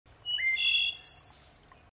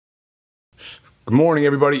Good morning,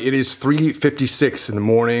 everybody. It is 3:56 in the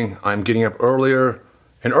morning. I'm getting up earlier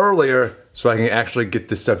and earlier so I can actually get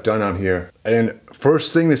this stuff done on here. And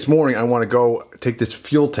first thing this morning, I want to go take this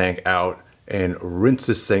fuel tank out and rinse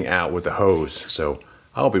this thing out with a hose. So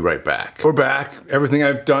I'll be right back. We're back. Everything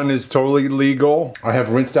I've done is totally legal. I have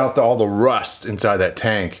rinsed out all the rust inside that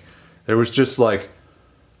tank. There was just as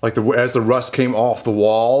the rust came off the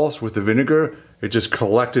walls with the vinegar, it just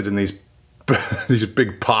collected in these these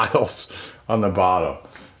big piles on the bottom.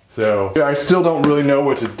 So I still don't really know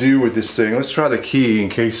what to do with this thing. Let's try the key in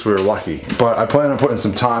case we're lucky. But I plan on putting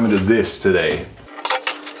some time into this today.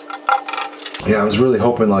 Yeah, I was really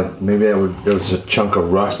hoping like maybe there was a chunk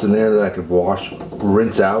of rust in there that I could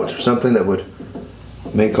rinse out or something that would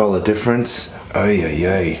make all the difference. Ay, ay,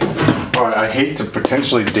 ay. All right, I hate to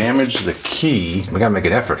potentially damage the key. We gotta make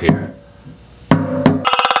an effort here.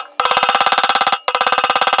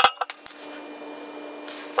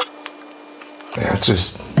 Yeah, it's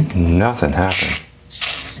just nothing happened.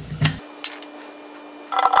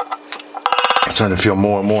 I'm starting to feel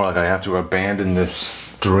more and more like I have to abandon this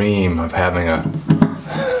dream of having a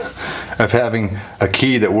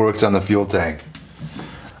key that works on the fuel tank.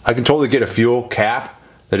 I can totally get a fuel cap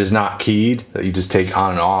that is not keyed, that you just take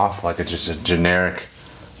on and off, like it's just a generic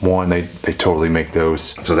one. They totally make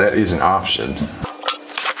those. So that is an option.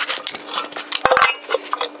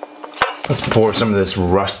 Let's pour some of this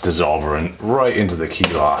rust dissolver right into the key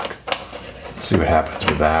lock. Let's see what happens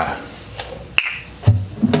with that.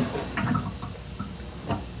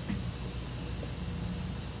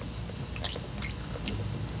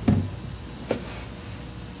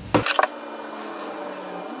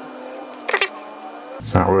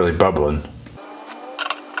 It's not really bubbling.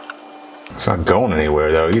 It's not going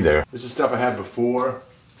anywhere though either. This is stuff I had before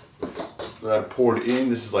that I poured in.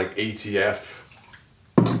 This is like ATF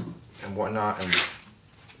and whatnot, and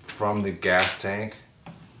from the gas tank.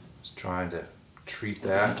 Just trying to treat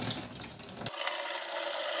that.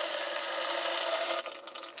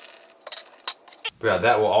 But yeah,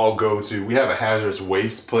 that will all go to, we have a hazardous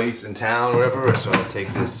waste place in town or whatever, so I'll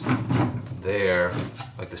take this there.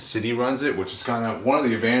 Like the city runs it, which is kind of one of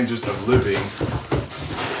the advantages of living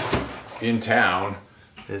in town,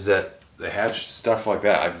 is that they have stuff like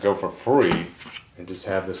that. I can go for free and just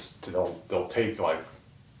have this, they'll take like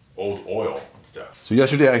old oil and stuff. So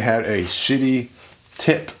yesterday I had a shitty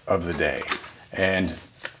tip of the day, and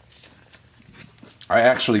I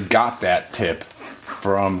actually got that tip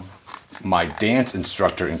from my dance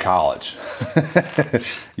instructor in college.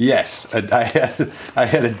 Yes, I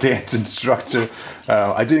had a dance instructor.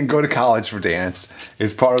 I didn't go to college for dance.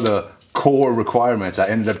 It's part of the core requirements. I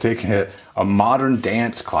ended up taking a modern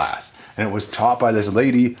dance class, and it was taught by this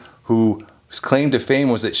lady whose claim to fame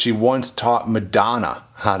was that she once taught Madonna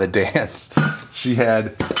how to dance. She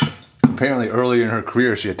had, apparently early in her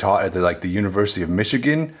career, she had taught at the University of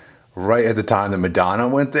Michigan, right at the time that Madonna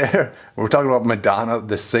went there. We're talking about Madonna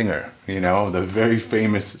the singer, you know, the very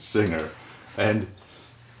famous singer. And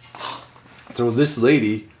so this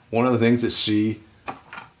lady, one of the things that she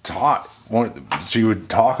taught, she would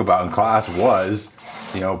talk about in class was,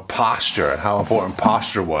 you know, posture and how important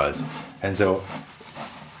posture was. And so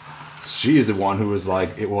she is the one who was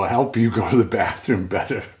like, it will help you go to the bathroom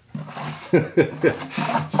better.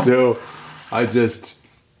 So I just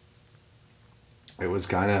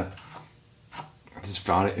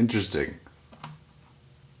found it interesting.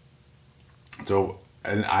 So,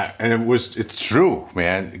 it's true,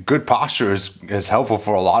 man. Good posture is helpful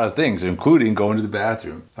for a lot of things, including going to the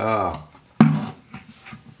bathroom. Yeah,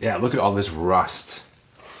 look at all this rust.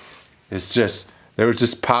 It's just, there was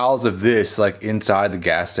just piles of this like inside the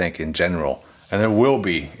gas tank in general. And there will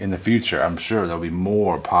be in the future. I'm sure there'll be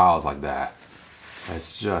more piles like that.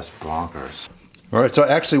 It's just bonkers. All right, so I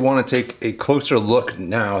actually want to take a closer look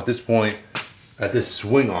now at this point at this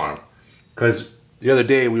swing arm, because the other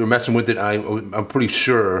day we were messing with it. I'm pretty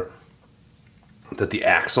sure that the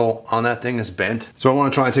axle on that thing is bent. So I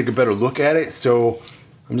want to try and take a better look at it. So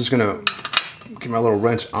I'm just gonna get my little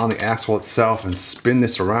wrench on the axle itself and spin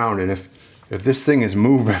this around. And if this thing is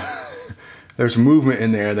moving, there's movement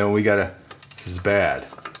in there, then this is bad.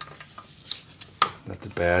 That's a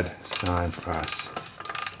bad sign for us.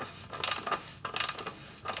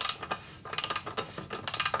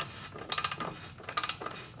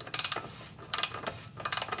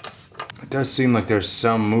 It does seem like there's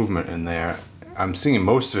some movement in there. I'm seeing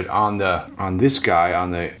most of it on this guy,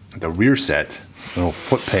 on the rear set, little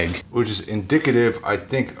foot peg, which is indicative, I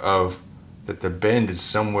think, of that the bend is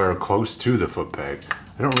somewhere close to the foot peg.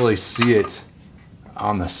 I don't really see it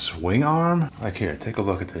on the swing arm. Like here, take a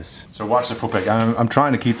look at this. So watch the foot peg. I'm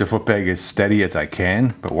trying to keep the foot peg as steady as I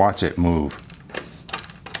can, but watch it move.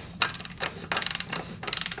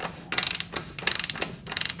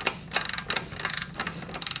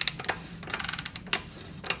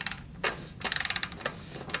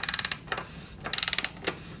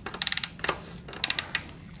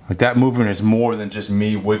 Like that movement is more than just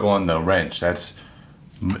me wiggling the wrench. That's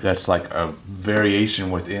like a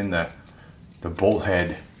variation within the bolt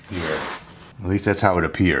head here. At least that's how it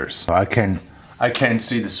appears. So I can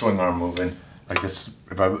see the swing arm moving like this.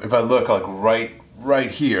 If I look like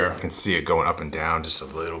right here, I can see it going up and down just a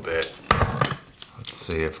little bit. Let's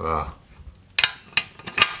see if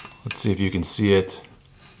you can see it.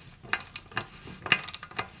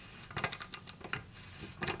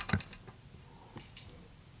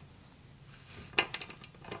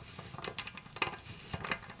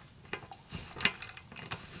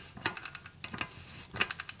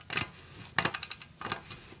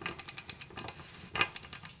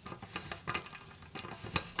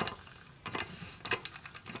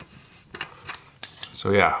 So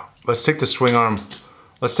yeah, let's take the swing arm,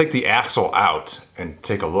 let's take the axle out and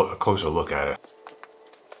take a closer look at it.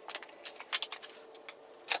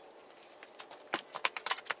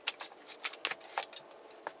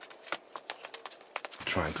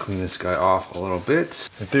 Try and clean this guy off a little bit.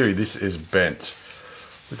 In theory, this is bent.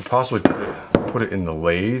 We could possibly put it in the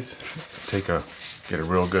lathe, get a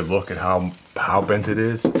real good look at how bent it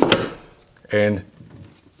is. And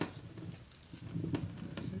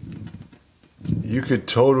you could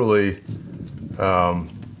totally, I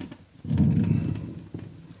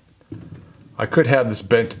could have this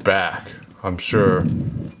bent back. I'm sure,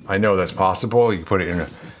 I know that's possible. You can put it in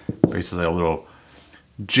basically a little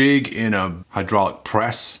jig in a hydraulic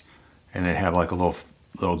press, and then have like a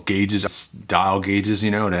little gauges, dial gauges,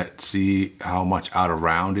 you know, to see how much out of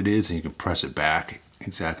round it is, and you can press it back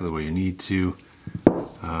exactly where you need to.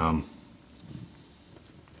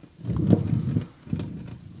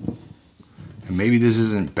 Maybe this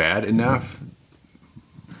isn't bad enough.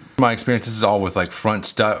 In my experience, this is all with like front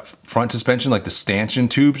suspension, like the stanchion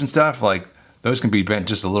tubes and stuff. Like those can be bent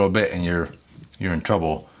just a little bit, and you're in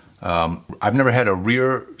trouble. I've never had a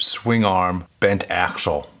rear swing arm bent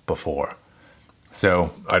axle before,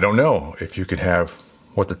 so I don't know if you could have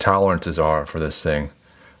what the tolerances are for this thing.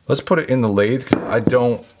 Let's put it in the lathe,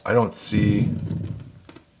 because I don't see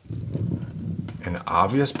an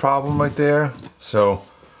obvious problem right there. So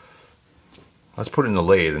let's put it in the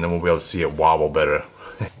lathe, and then we'll be able to see it wobble better.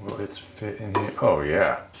 Will it fit in here? Oh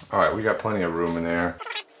yeah. All right, we got plenty of room in there.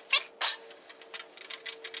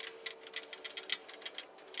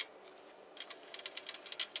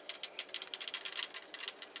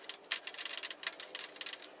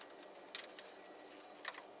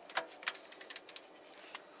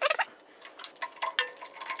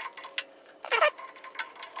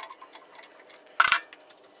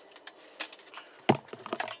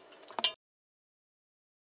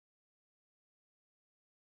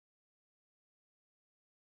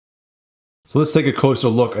 So let's take a closer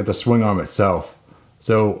look at the swing arm itself.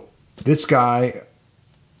 So this guy,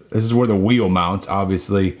 this is where the wheel mounts,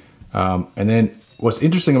 obviously. And then what's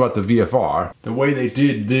interesting about the VFR, the way they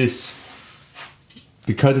did this,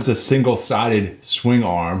 because it's a single-sided swing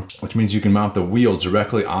arm, which means you can mount the wheel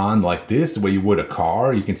directly on like this, the way you would a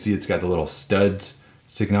car. You can see it's got the little studs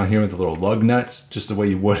sticking out here with the little lug nuts, just the way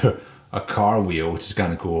you would a car wheel, which is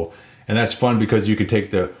kind of cool. And that's fun because you can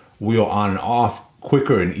take the wheel on and off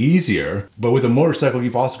quicker and easier. But with a motorcycle,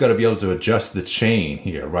 you've also got to be able to adjust the chain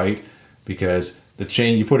here, right? Because the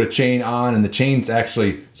chain, you put a chain on and the chains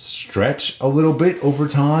actually stretch a little bit over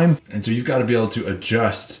time. And so you've got to be able to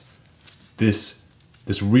adjust this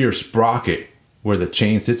rear sprocket where the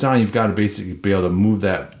chain sits on. You've got to basically be able to move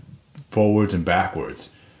that forwards and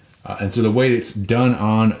backwards. And so the way it's done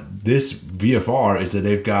on this VFR is that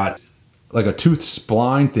they've got like a tooth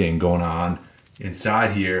spline thing going on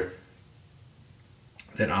inside here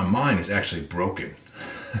that on mine is actually broken.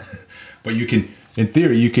 But you can, in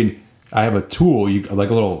theory, you can, I have a tool, like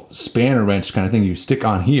a little spanner wrench kind of thing you stick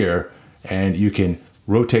on here, and you can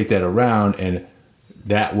rotate that around, and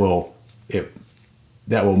that will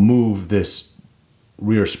move this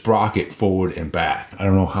rear sprocket forward and back. I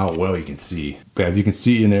don't know how well you can see, but if you can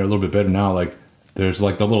see in there a little bit better now, like there's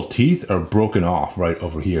like the little teeth are broken off right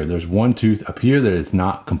over here. There's one tooth up here that is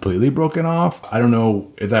not completely broken off. I don't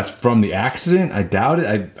know if that's from the accident. I doubt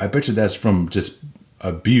it. I bet you that's from just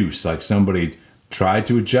abuse. Like somebody tried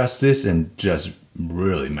to adjust this and just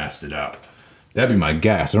really messed it up. That'd be my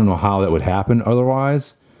guess. I don't know how that would happen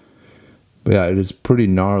otherwise. But yeah, it is pretty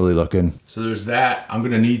gnarly looking. So there's that. I'm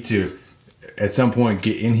gonna need to, at some point,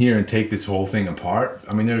 get in here and take this whole thing apart.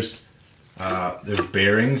 I mean, there's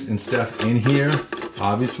bearings and stuff in here.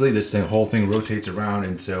 Obviously, this whole thing rotates around,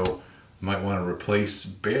 and so I might want to replace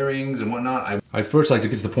bearings and whatnot. I'd first like to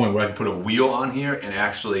get to the point where I can put a wheel on here and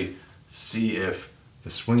actually see if the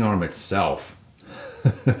swing arm itself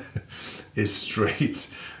is straight.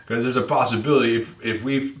 Because there's a possibility if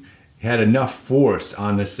we've had enough force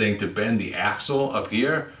on this thing to bend the axle up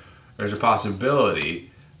here, there's a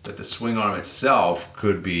possibility that the swing arm itself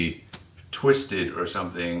could be twisted or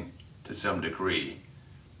something to some degree.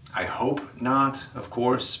 I hope not, of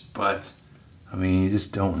course, but I mean, you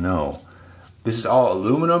just don't know. This is all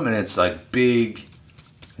aluminum and it's like big,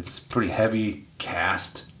 it's pretty heavy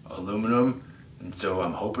cast aluminum. And so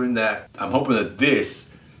I'm hoping that this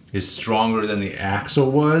is stronger than the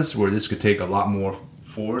axle was, where this could take a lot more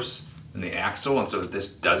force than the axle, and so that this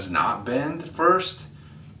does not bend first.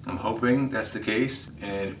 I'm hoping that's the case.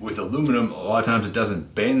 And with aluminum, a lot of times it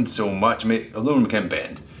doesn't bend so much. I mean, aluminum can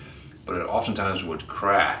bend, but it oftentimes would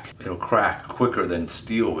crack. It'll crack quicker than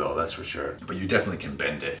steel will, that's for sure. But you definitely can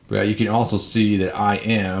bend it. But you can also see that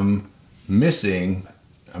I'm missing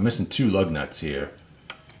 2 lug nuts here.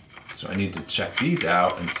 So I need to check these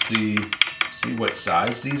out and see what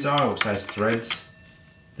size these are, what size threads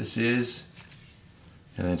this is.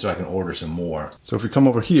 And then so I can order some more. So if we come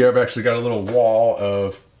over here, I've actually got a little wall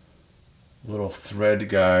of little thread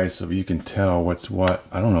guys so you can tell what's what.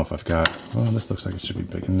 I don't know if I've got, well, this looks like it should be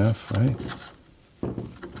big enough, right?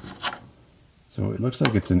 So it looks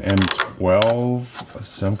like it's an M12 of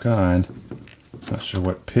some kind. Not sure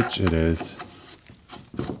what pitch it is.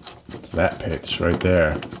 It's that pitch right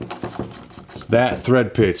there. It's that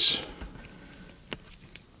thread pitch.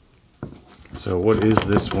 So what is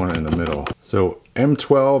this one in the middle? So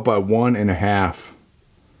M12 by 1.5.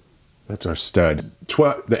 That's our stud.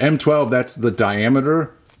 The M12, that's the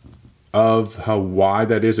diameter of how wide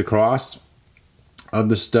that is across of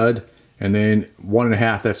the stud. And then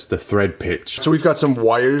 1.5, that's the thread pitch. So we've got some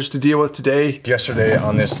wires to deal with today. Yesterday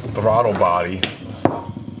on this throttle body,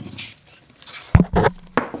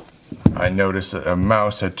 I noticed that a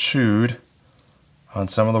mouse had chewed on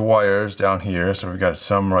some of the wires down here. So we've got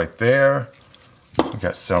some right there. We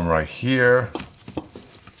got some right here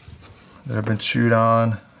that have been chewed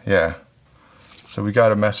on. Yeah. So we got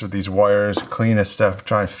to mess with these wires, clean this stuff,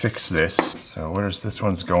 try and fix this. So where's this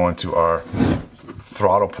one's going to our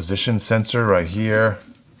throttle position sensor right here.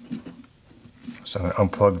 So I'm going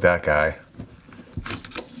to unplug that guy.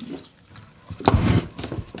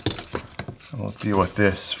 We'll deal with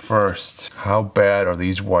this first. How bad are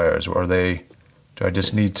these wires? Are they? Do I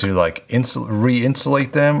just need to like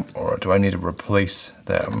re-insulate them, or do I need to replace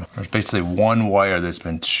them? There's basically one wire that's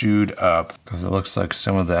been chewed up because it looks like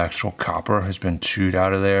some of the actual copper has been chewed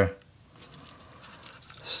out of there.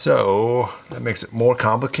 So that makes it more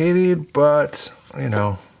complicated, but you know.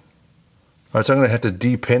 All right, so I'm gonna have to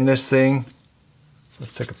de-pin this thing.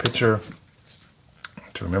 Let's take a picture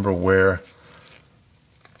to remember what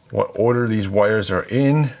order these wires are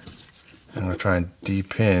in. I'm gonna try and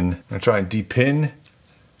de-pin. I'm gonna try and de-pin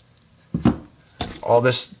all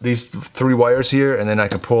these 3 wires here, and then I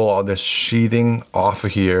can pull all this sheathing off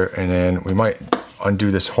of here, and then we might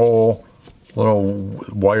undo this whole little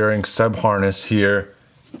wiring sub-harness here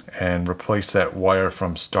and replace that wire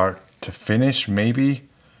from start to finish, maybe.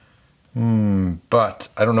 But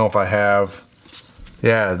I don't know if I have.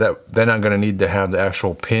 Yeah, then I'm gonna need to have the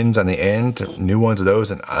actual pins on the end, new ones of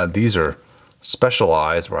those, and these are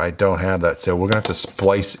specialized where I don't have that, so we're gonna have to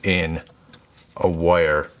splice in a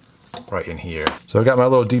wire right in here. So I've got my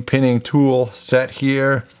little de-pinning tool set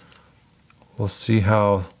here. We'll see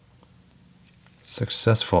how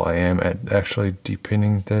successful I am at actually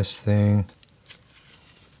de-pinning this thing.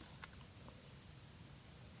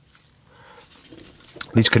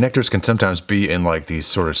 These connectors can sometimes be in like these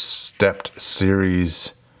sort of stepped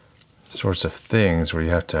series sorts of things where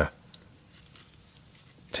you have to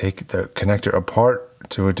take the connector apart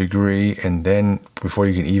to a degree, and then before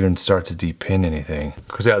you can even start to de-pin anything.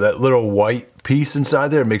 Because yeah, that little white piece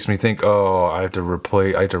inside there makes me think, oh, I have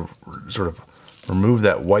to sort of remove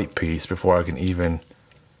that white piece before I can even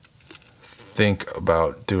think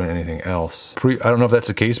about doing anything else. I don't know if that's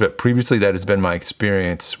the case, but previously that has been my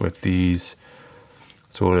experience with these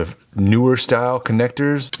sort of newer style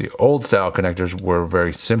connectors. The old style connectors were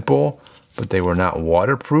very simple, but they were not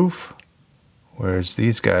waterproof. Whereas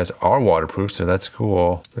these guys are waterproof, so that's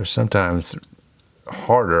cool. They're sometimes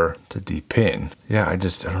harder to de-pin. Yeah, I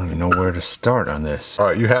don't even know where to start on this. All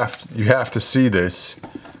right, you have to see this.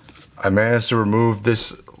 I managed to remove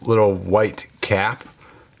this little white cap,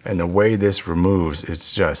 and the way this removes,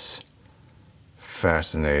 it's just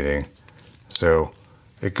fascinating. So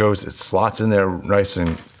it slots in there nice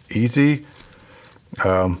and easy.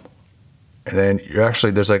 And then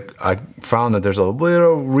I found that there's a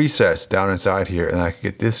little recess down inside here, and I can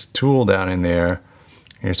get this tool down in there,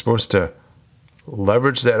 and you're supposed to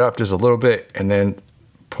leverage that up just a little bit and then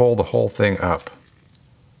pull the whole thing up.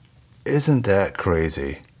 isn't that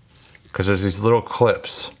crazy? Because there's these little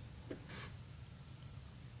clips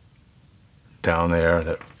down there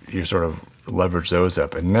that you sort of leverage those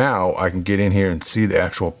up. And now I can get in here and see the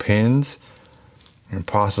actual pins and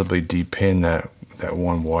possibly depin that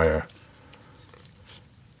one wire.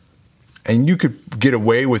 And you could get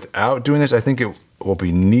away without doing this. I think it will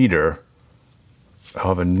be neater. I'll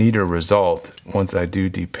have a neater result once I do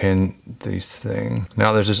depin these things.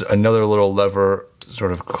 Now there's just another little lever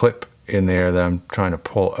sort of clip in there that I'm trying to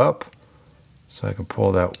pull up so I can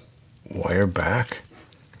pull that wire back.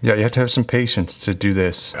 Yeah, you have to have some patience to do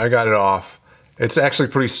this. I got it off. It's actually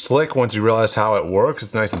pretty slick once you realize how it works.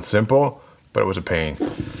 It's nice and simple, but it was a pain.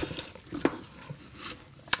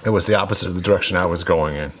 It was the opposite of the direction I was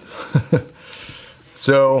going in.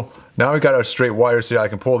 So now we got our straight wires here. I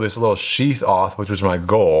can pull this little sheath off, which was my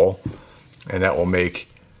goal, and that will make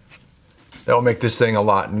this thing a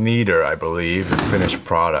lot neater, I believe, the finished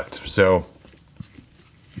product. So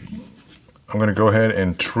I'm gonna go ahead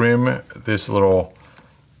and trim this little,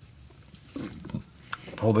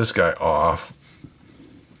 pull this guy off.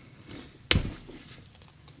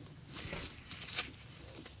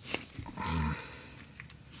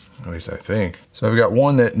 At least I think. So I've got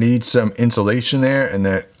one that needs some insulation there, and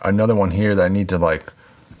then another one here that I need to like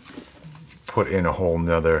put in a whole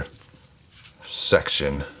nother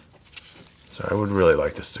section. So I would really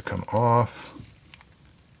like this to come off.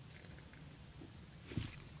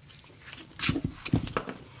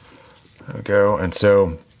 There we go. And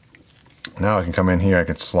so now I can come in here, I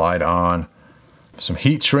can slide on some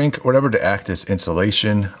heat shrink, whatever, to act as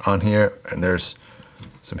insulation on here. And there's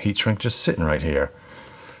some heat shrink just sitting right here.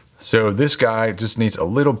 So this guy just needs a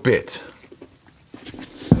little bit.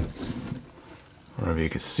 I don't know if you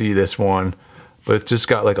can see this one, but it's just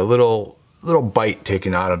got like a little bite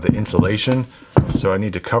taken out of the insulation. So I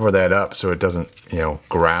need to cover that up so it doesn't, you know,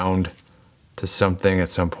 ground to something at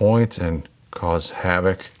some point and cause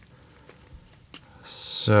havoc.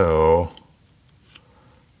 So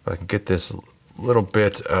if I can get this little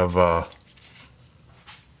bit of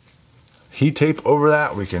heat tape over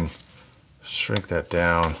that, we can shrink that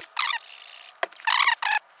down.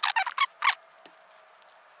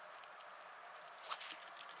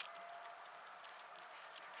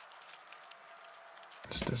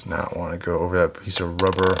 This does not want to go over that piece of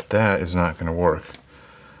rubber. That is not going to work.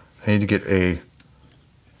 I need to get a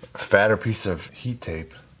fatter piece of heat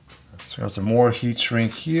tape. So got some more heat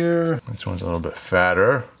shrink here. This one's a little bit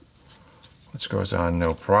fatter, which goes on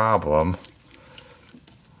no problem.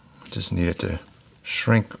 Just need it to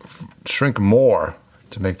shrink more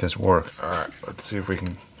to make this work. All right, let's see if we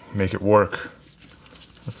can make it work.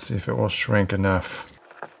 Let's see if it will shrink enough.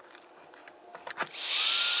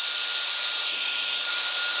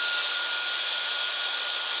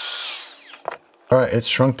 All right, it's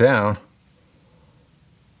shrunk down.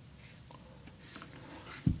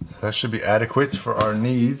 That should be adequate for our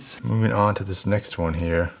needs. Moving on to this next one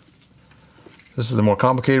here. This is the more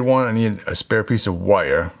complicated one. I need a spare piece of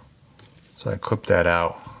wire. So I clip that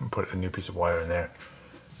out and put a new piece of wire in there.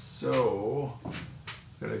 So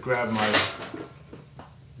I'm gonna grab my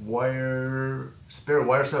spare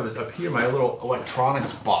wire stuff is up here. My little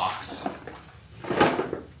electronics box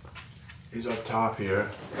is up top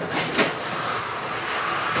here.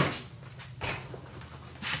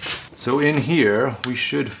 So in here, we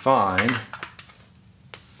should find,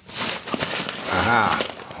 a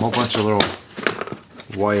whole bunch of little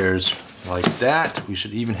wires like that. We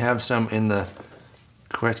should even have some in the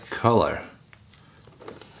correct color.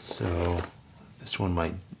 So this one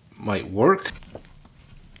might work.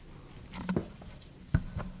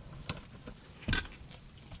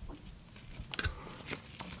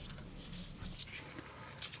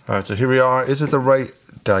 All right, so here we are. Is it the right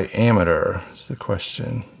diameter? Is the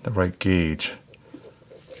question. The right gauge.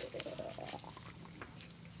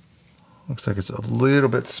 Looks like it's a little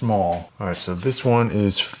bit small. All right, so this one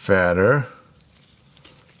is fatter.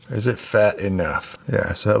 Is it fat enough?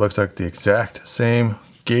 Yeah, so that looks like the exact same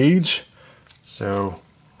gauge. So,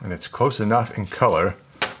 and it's close enough in color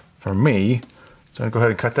for me. So I'm gonna go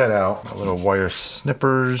ahead and cut that out. My little wire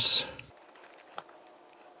snippers.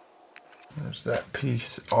 There's that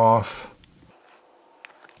piece off.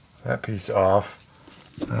 That piece off.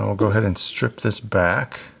 Now we'll go ahead and strip this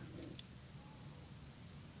back.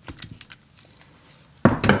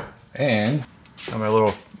 And my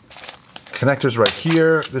little connectors right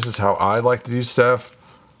here. This is how I like to do stuff.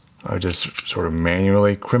 I just sort of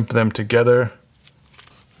manually crimp them together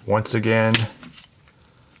once again.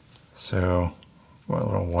 So put a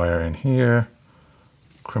little wire in here,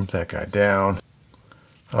 crimp that guy down.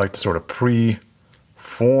 I like to sort of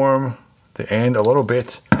pre-form the end a little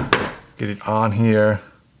bit get it on here.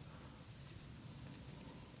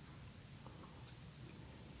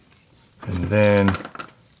 And then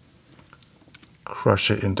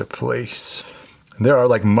crush it into place. And there are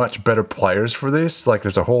like much better pliers for this. Like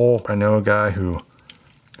there's a whole, I know a guy who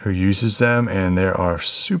uses them and they are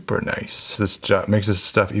super nice. This makes this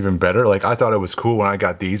stuff even better. Like I thought it was cool when I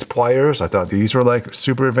got these pliers. I thought these were like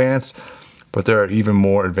super advanced, but there are even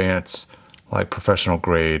more advanced, like professional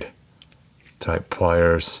grade type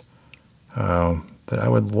pliers that I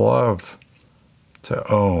would love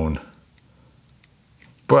to own.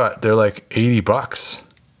 But they're like 80 bucks.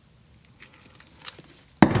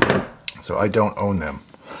 So I don't own them.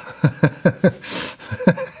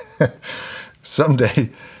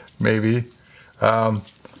 Someday, maybe. All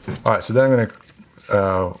right, so then I'm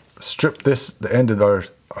gonna strip the end of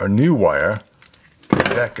our new wire. Put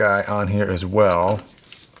that guy on here as well.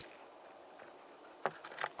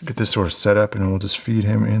 Get this sort of set up and we'll just feed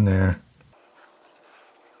him in there.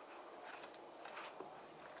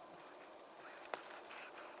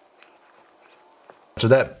 So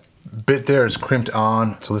that bit there is crimped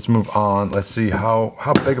on. So let's move on. Let's see how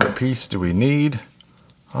big of a piece do we need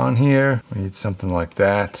on here. We need something like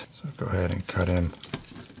that. So go ahead and cut him.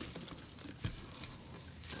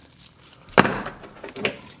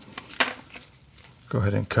 Go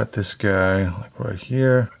ahead and cut this guy like right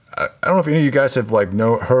here. I don't know if any of you guys have like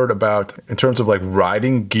heard about in terms of like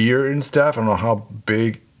riding gear and stuff. I don't know how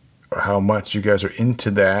big or how much you guys are into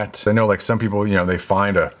that. I know like some people, you know, they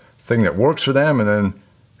find a thing that works for them and then,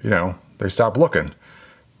 you know, they stop looking.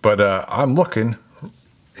 But I'm looking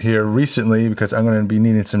here recently because I'm going to be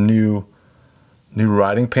needing some new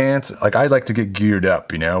riding pants. Like I like to get geared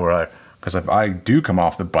up, you know, because if I do come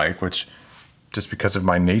off the bike, which just because of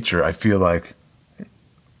my nature, I feel like,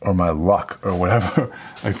 or my luck or whatever,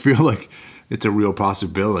 I feel like it's a real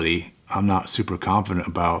possibility. I'm not super confident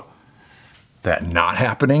about that not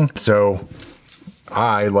happening. So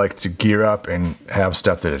I like to gear up and have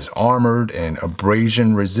stuff that is armored and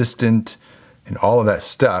abrasion resistant and all of that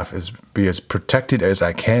stuff be as protected as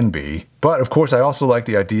I can be. But of course I also like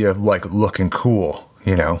the idea of like looking cool,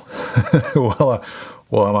 you know, while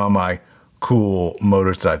I'm on my cool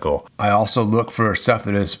motorcycle. I also look for stuff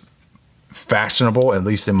that is fashionable, at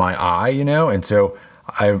least in my eye, you know, and so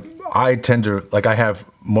I tend to, like I have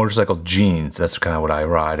motorcycle jeans, that's kind of what I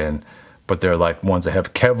ride in, but they're like ones that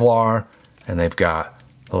have Kevlar and they've got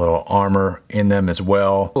a little armor in them as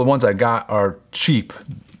well. The ones I got are cheap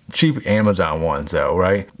Amazon ones though,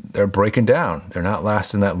 right? They're breaking down. They're not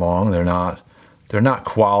lasting that long. They're not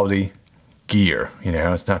quality gear, you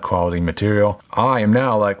know, it's not quality material. I am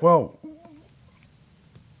now like, well,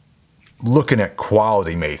 looking at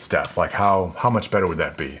quality made stuff, like how much better would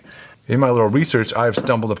that be? In my little research, I've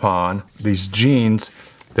stumbled upon these jeans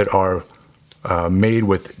that are made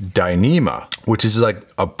with Dyneema, which is like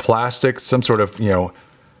a plastic, some sort of, you know,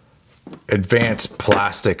 advanced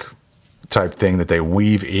plastic type thing that they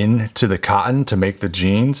weave into the cotton to make the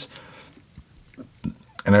jeans.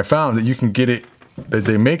 And I found that you can get it, that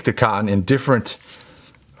they make the cotton in different,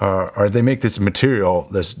 or they make this material,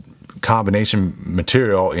 this combination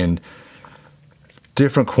material in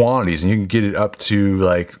different quantities, and you can get it up to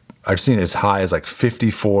like, I've seen it as high as like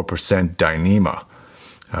 54% Dyneema.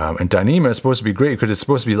 And Dyneema is supposed to be great because it's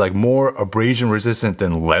supposed to be like more abrasion resistant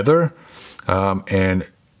than leather. And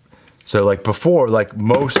so like before, like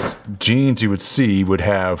most jeans you would see would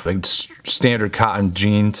have like standard cotton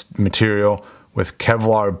jeans material with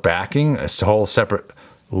Kevlar backing, a whole separate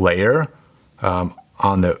layer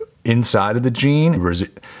on the inside of the jean.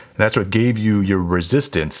 And that's what gave you your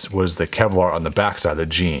resistance, was the Kevlar on the backside of the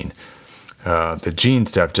jean. The jean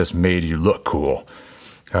stuff just made you look cool.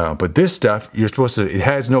 But this stuff, it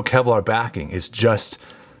has no Kevlar backing. It's just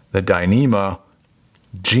the Dyneema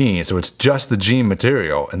jean. So it's just the jean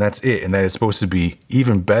material and that's it. And that is supposed to be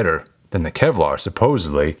even better than the Kevlar,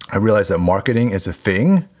 supposedly. I realize that marketing is a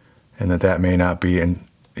thing and that may not be in,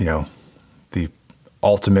 you know, the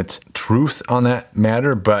ultimate truth on that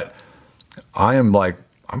matter, but I am like,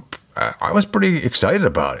 I was pretty excited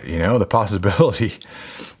about it, you know, the possibility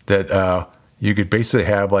that you could basically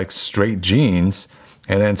have like straight jeans.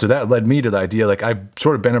 And then so that led me to the idea, like I've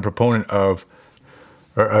sort of been a proponent of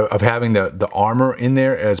having the armor in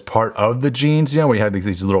there as part of the jeans. You know, we have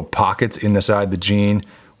these little pockets in the side of the jean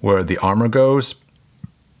where the armor goes.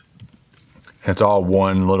 And it's all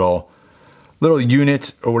one little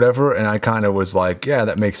unit or whatever. And I kind of was like, yeah,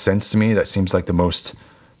 that makes sense to me. That seems like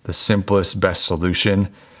the simplest, best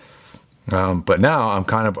solution. But now I'm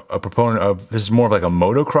kind of a proponent of, this is more of like a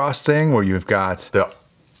motocross thing where you've got the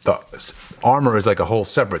armor is like a whole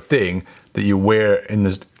separate thing that you wear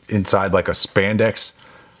inside like a spandex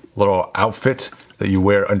little outfit that you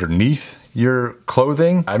wear underneath your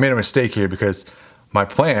clothing. I made a mistake here because my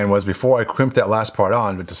plan was, before I crimped that last part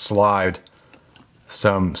on, to slide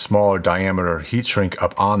some smaller diameter heat shrink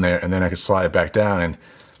up on there, and then I could slide it back down and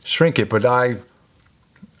shrink it, but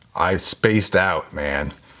I spaced out,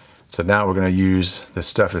 man. So now we're gonna use this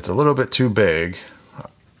stuff that's a little bit too big,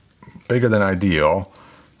 bigger than ideal.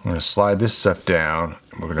 I'm gonna slide this stuff down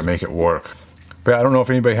and we're gonna make it work. But I don't know if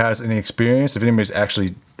anybody has any experience, if anybody's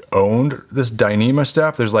actually owned this Dyneema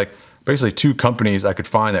stuff. There's like basically 2 companies I could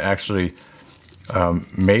find that actually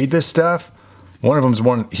made this stuff. One of them's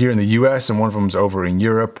one here in the US and one of them's over in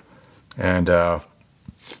Europe. And I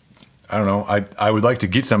don't know, I would like to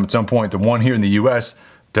get some at some point. The one here in the US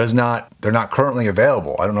they're not currently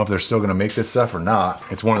available. I don't know if they're still gonna make this stuff or not.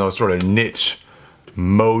 It's one of those sort of niche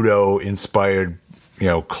moto inspired, you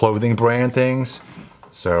know, clothing brand things.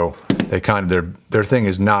 So they kind of, their thing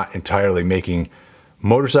is not entirely making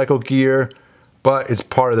motorcycle gear, but it's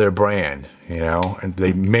part of their brand, you know, and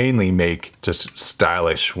they mainly make just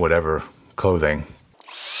stylish whatever clothing.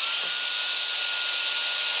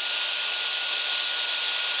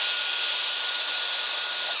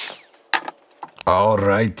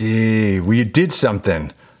 Alrighty, we did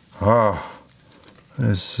something. Oh, that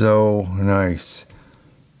is so nice.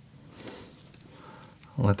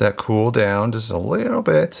 Let that cool down just a little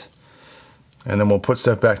bit, and then we'll put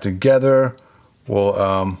stuff back together.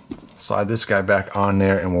 We'll slide this guy back on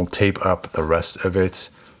there and we'll tape up the rest of it.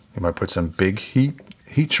 We might put some big heat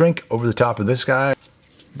shrink over the top of this guy,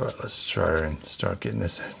 but let's try and start getting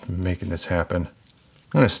this, making this happen.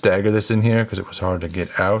 I'm gonna stagger this in here because it was hard to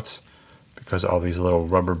get out because of all these little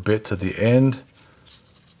rubber bits at the end.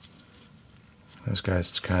 Those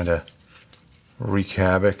guys kind of wreak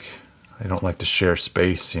havoc. They don't like to share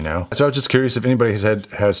space, you know. So I was just curious if anybody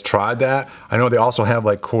has tried that. I know they also have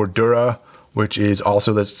like Cordura, which is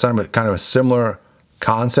also this kind of a similar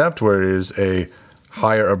concept, where it is a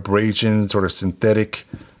higher abrasion sort of synthetic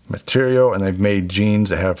material, and they've made jeans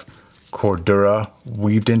that have Cordura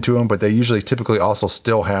weaved into them, but they usually typically also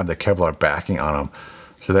still have the Kevlar backing on them.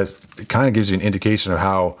 So that it kind of gives you an indication of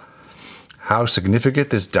how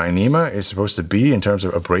significant this Dyneema is supposed to be in terms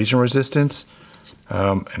of abrasion resistance.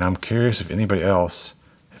 And I'm curious if anybody's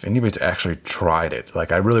actually tried it.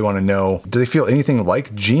 Like, I really want to know, do they feel anything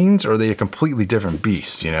like jeans, or are they a completely different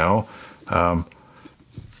beast, you know? And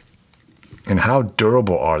how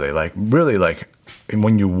durable are they? Like, really, like, and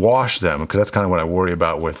when you wash them, because that's kind of what I worry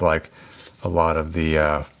about with like a lot of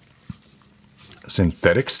the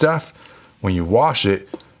synthetic stuff. When you wash it,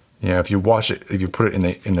 you know, if you put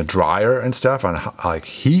it in the dryer and stuff on like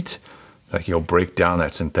heat, like you'll break down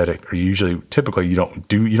that synthetic. Or typically you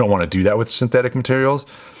don't want to do that with synthetic materials,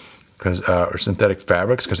 because or synthetic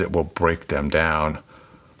fabrics, because it will break them down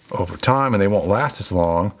over time and they won't last as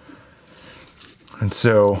long. And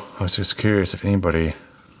so I was just curious if anybody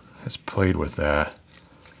has played with that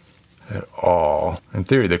at all. In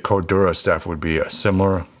theory, the Cordura stuff would be a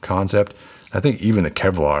similar concept. I think even the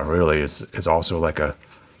Kevlar really is also like a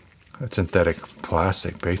synthetic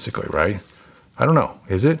plastic, basically, right? I don't know.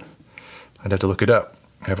 Is it? I'd have to look it up.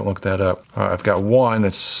 I haven't looked that up. All right, I've got one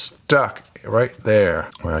that's stuck right there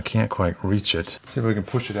where I can't quite reach it. Let's see if we can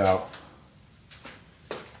push it out.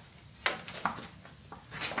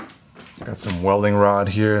 Got some welding rod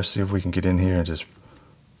here. See if we can get in here and just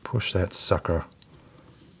push that sucker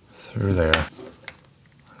through there.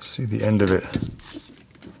 See the end of it.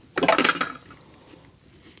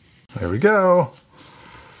 There we go.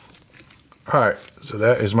 All right, so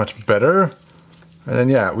that is much better. And then,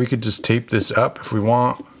 yeah, we could just tape this up if we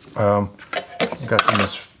want. I've got some of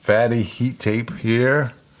this fatty heat tape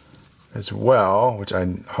here as well, which I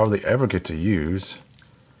hardly ever get to use.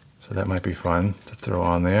 So that might be fun to throw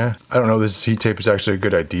on there. I don't know if this heat tape is actually a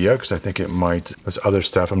good idea, because I think it might, this other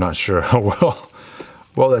stuff, I'm not sure how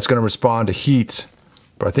well that's gonna respond to heat,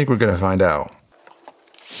 but I think we're gonna find out.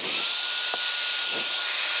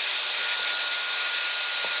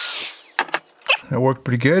 That worked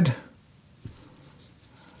pretty good.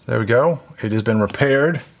 There we go. It has been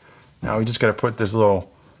repaired. Now we just got to put this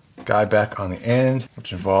little guy back on the end,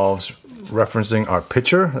 which involves referencing our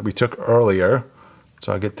picture that we took earlier.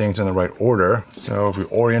 So I get things in the right order. So if we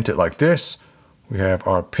orient it like this, we have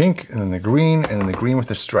our pink and then the green and then the green with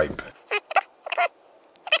the stripe.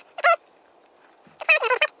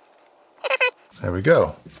 There we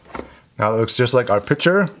go. Now it looks just like our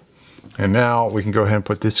picture. And now we can go ahead and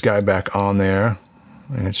put this guy back on there,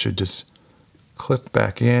 and it should just clip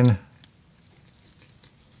back in.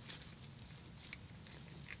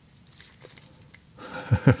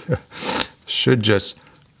 Should just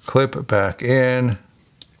clip back in.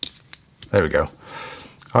 There we go.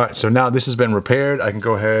 All right, so now this has been repaired. I can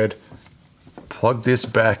go ahead, plug this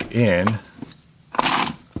back in.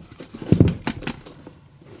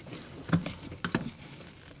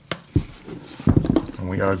 And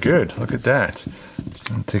we are good. Look at that.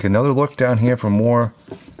 I'll take another look down here for more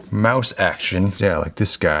mouse action. Yeah, like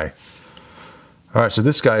this guy. All right, so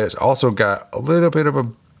this guy has also got a little bit of a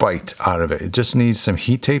bite out of it. It just needs some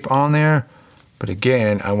heat tape on there. But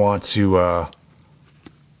again, I want to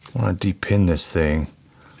depin this thing.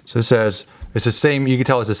 So it says it's the same. You can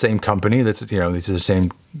tell it's the same company. That's, you know, these are the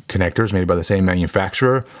same connectors made by the same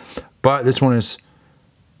manufacturer, but this one is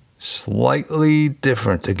slightly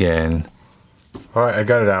different again. All right, I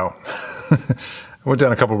got it out. I went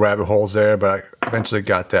down a couple rabbit holes there, but I eventually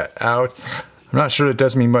got that out. I'm not sure it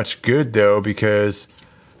does me much good though, because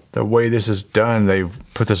the way this is done, they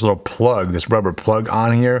put this little plug, this rubber plug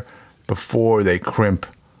on here before they crimp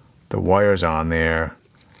the wires on there.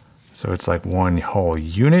 So it's like one whole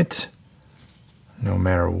unit. No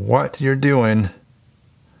matter what you're doing,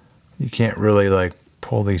 you can't really like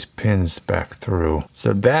pull these pins back through.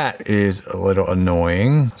 So that is a little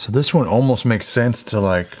annoying. So this one almost makes sense to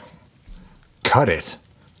like cut it.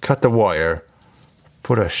 Cut the wire,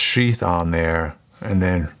 put a sheath on there, and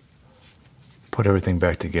then put everything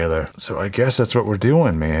back together. So I guess that's what we're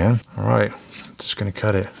doing, man. All right, just gonna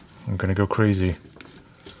cut it. I'm gonna go crazy.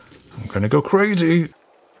 I'm gonna go crazy.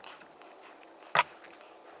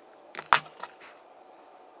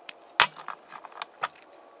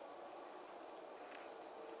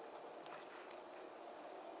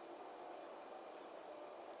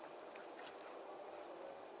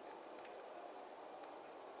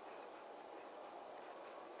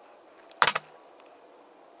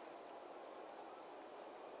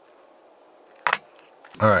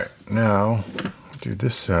 All right, now do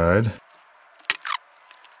this side.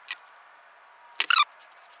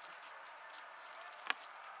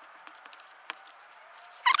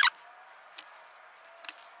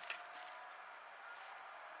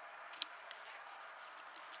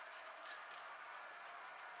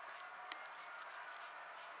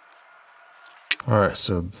 All right,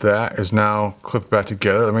 so that is now clipped back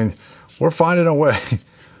together. I mean, we're finding a way.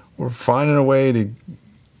 We're finding a way to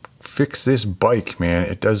fix this bike, man.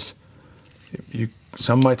 It does,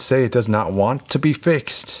 some might say it does not want to be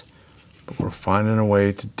fixed, but we're finding a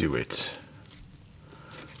way to do it.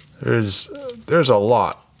 There's a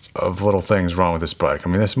lot of little things wrong with this bike. I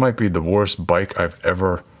mean, this might be the worst bike I've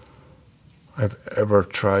ever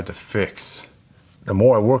tried to fix. The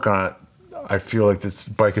more I work on it, I feel like this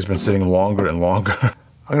bike has been sitting longer and longer. I'm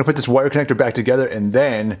gonna put this wire connector back together, and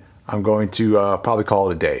then I'm going to probably call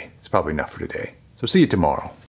it a day. It's probably enough for today. So see you tomorrow.